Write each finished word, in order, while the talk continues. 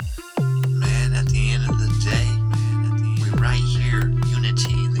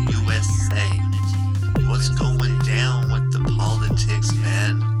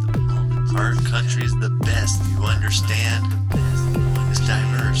Our country's the best, you understand? It's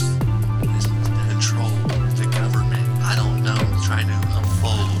diverse. It's control. The government, I don't know, trying to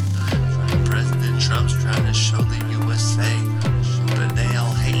unfold. President Trump's trying to show the USA, but they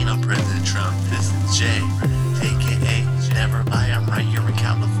all hating on President Trump. This is Jay, aka Never Lie. I'm right here in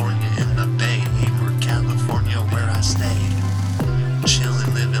California in the Bay. Hayward, California, where I stay.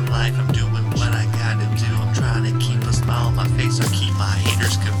 Chilling, living life, I'm doing what I gotta do. I'm trying to keep a smile on my face or keep my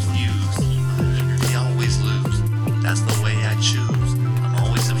haters confused. They always lose, that's the way I choose. I'm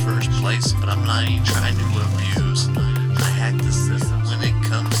always in first place, but I'm not even trying to abuse. I hack the system when it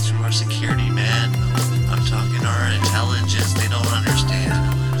comes to our security, man. I'm talking our intelligence, they don't understand.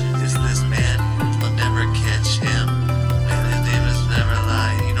 Is this man, we'll never catch him. And his name is Never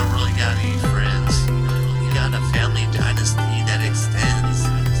Lie, he don't really got any friends. He got a family dynasty that extends.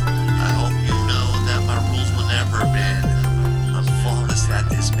 I hope you know that my rules will never bend. I'm flawless at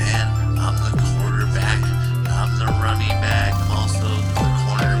this, man. I'm the quarterback, I'm the running back, I'm also the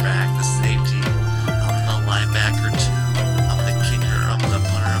cornerback, the safety. I'm the linebacker too. I'm the kicker, I'm the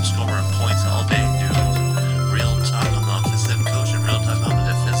punter, I'm scoring points all day, dude. Real talk, I'm the offensive coach, and real talk, I'm a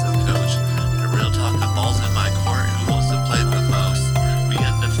defensive coach. And real talk, the ball's in my court, who wants to play the most? We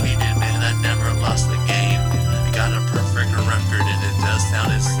undefeated, man, I never lost a game. I got a perfect record and it does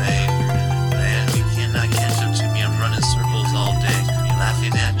sound insane. Man, you cannot catch up to me, I'm running circles all day,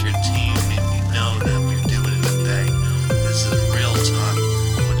 laughing at your team, and you know that we do it in the Bay. This is real talk,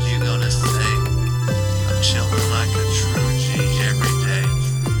 what you gonna say? I'm chilling like a true G every day.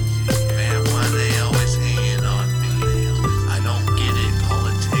 Man, why they always hanging on me? I don't get it,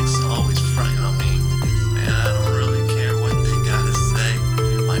 politics always fronting on me. Man, I don't really care what they gotta say.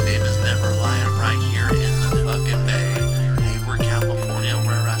 My name is Never Lie, I'm right here in the fucking Bay. Hayward, California,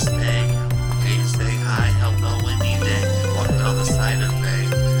 where I stay. Hey, say hi, hello any day. Walking on the side of Bay.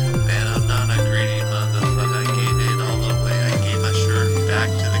 Man, I'm not a greedy motherfucker, I gave it all away. I gave my shirt back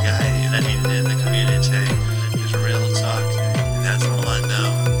to the guy that needed it in the community. It's real talk, and that's all I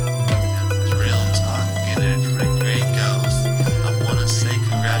know. It's real talk, and it great goes. I wanna say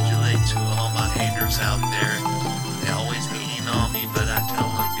congratulate to all my haters out there. They always hating on me, but I tell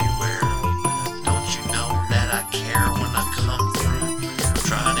them beware. Don't you know that I care when I come through?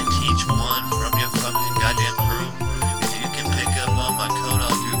 Trying to teach one from your fucking goddamn crew. If you can pick up on my code,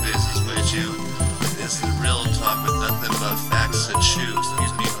 I'll do business with you. This is real talk with nothing but facts to chew.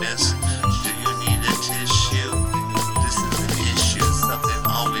 Excuse me, miss, do you need a tissue? This is an issue, something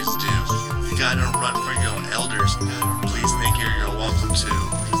always do. You gotta run for your elders. Please think you're welcome to.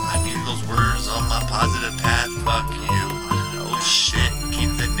 I need those words on my positive path. Fuck you. Oh shit, keep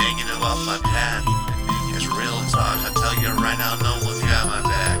the negative off my path. It's real talk, I tell you right now, no one's got my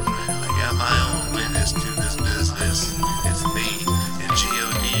back. I got my own witness to this business. It's me and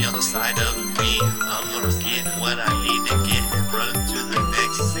G.O.D. on the side of me. I'm gonna get what I need to get and run to the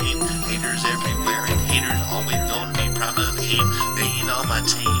next scene. Haters everywhere and haters always gonna be proud of me. They ain't on my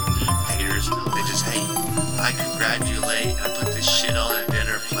team. Haters, they just hate. I congratulate, I put this shit on a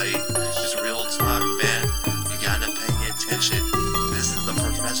dinner plate. It's real talk, man. You gotta pay attention. This is the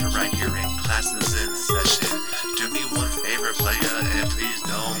professor right here in classes in session. Do me one favor, player, and please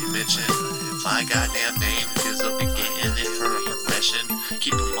don't mention my goddamn name, cause they'll be getting it for a profession.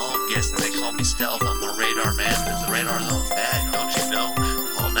 Keep them all guessing, they call me Stealth, I'm the radar man. The radar's on fat, don't you know?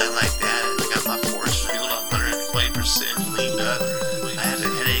 All night like that, I got my force fueled 120% cleaned up. I had a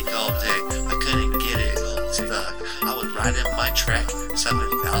headache all day, I couldn't get it stuck. I was riding my track,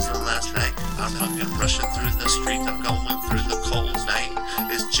 7,000 last night. I'm fucking rushing through the streets, I'm going through the cold night.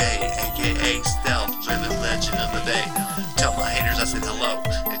 It's Jay, aka Stealth, living legend of the Bay. Tell my haters I said hello,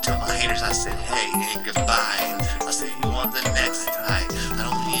 and tell my haters I said hey and goodbye. I'll see you on the next time. I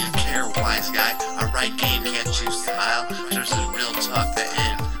don't even care, wise guy. I write game, can't you smile? There's a real talk that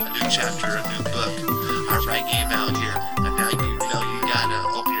end, a new chapter, a new book. I write game out here, and now you know you gotta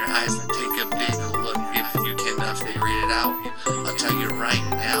open your eyes and take a big look if you cannot figure it out. I'll tell you right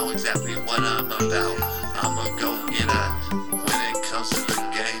now exactly what I'm about. I'ma go get when it comes to the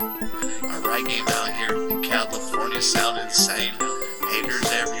game. I write game out here in California, sound insane.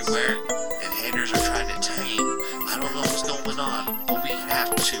 Haters everywhere, and haters are trying to tame. I don't know what's going on, but we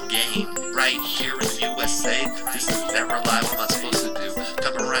have to gain. Right here in the USA, this is Never Lie, what am I supposed to do?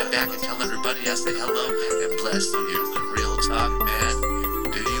 Coming right back and tell everybody I say hello and bless you. Real talk,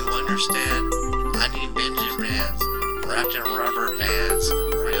 man, do you understand? I need Benjamins, wrapped in rubber bands.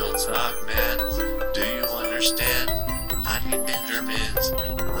 Real talk, man, do you understand? I need Benjamins,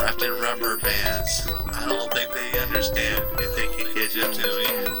 wrapped in rubber bands. I don't think they understand if they can catch up to me.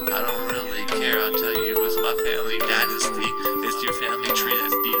 I don't really care, I'll tell you, it's my family dynasty. It's your family tree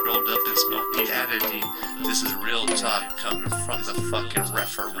that's deep rolled up in smoke. talk coming from the fucking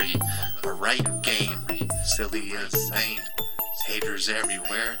referee. A right game, silly insane. Haters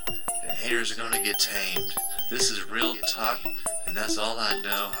everywhere, and haters are gonna get tamed. This is real talk, and that's all I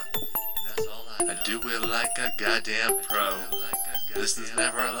know. I do it like a goddamn pro. This is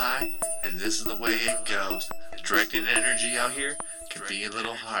never a lie, and this is the way it goes. Directing energy out here can be a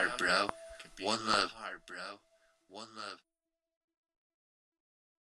little hard, bro. One love.